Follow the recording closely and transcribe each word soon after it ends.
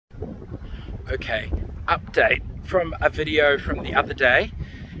Okay, update from a video from the other day.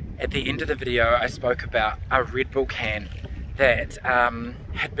 At the end of the video I spoke about a Red Bull can that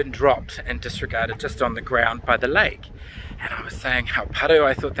had been dropped and disregarded just on the ground by the lake. And I was saying how paru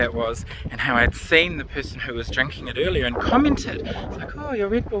I thought that was, and how I'd seen the person who was drinking it earlier and commented. It's like, oh, your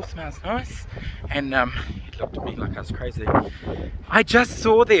Red Bull smells nice. And he looked at me like I was crazy. I just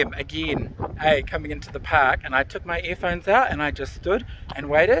saw them again, coming into the park, and I took my earphones out and I just stood and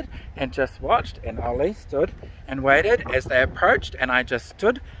waited and just watched, and Ollie stood and waited as they approached, and I just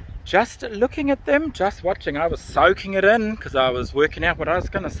stood just looking at them, just watching. I was soaking it in because I was working out what I was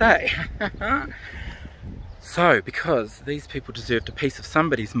going to say. So, because these people deserved a piece of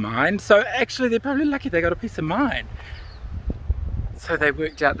somebody's mind, so actually they're probably lucky they got a piece of mine. So they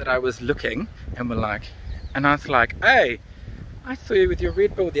worked out that I was looking and were like, and I was like, hey, I saw you with your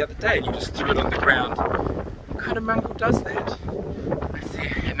Red Bull the other day and you just threw it on the ground. What kind of mongrel does that? I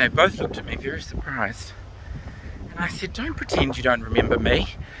said, and they both looked at me very surprised. And I said, don't pretend you don't remember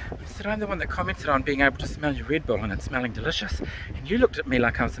me. I said, I'm the one that commented on being able to smell your Red Bull and it smelling delicious. And you looked at me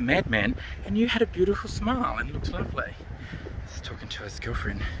like I was a madman, and you had a beautiful smile and looked lovely. I was talking to his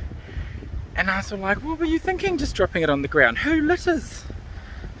girlfriend. And I was like, what were you thinking just dropping it on the ground? Who litters?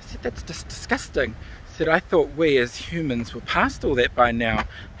 I said, that's just disgusting. I said, I thought we as humans were past all that by now.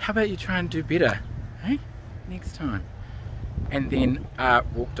 How about you try and do better, eh? Next time. And then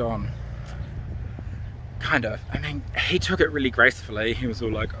walked on. Kind of. I mean, he took it really gracefully. He was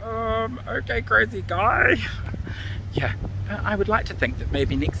all like, okay, crazy guy. Yeah, but I would like to think that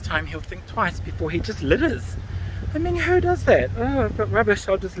maybe next time he'll think twice before he just litters. I mean, who does that? Oh, I've got rubbish,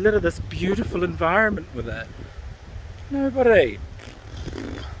 I'll just litter this beautiful environment with it. Nobody.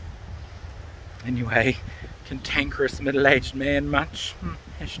 Anyway, cantankerous middle-aged man much?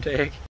 Hashtag.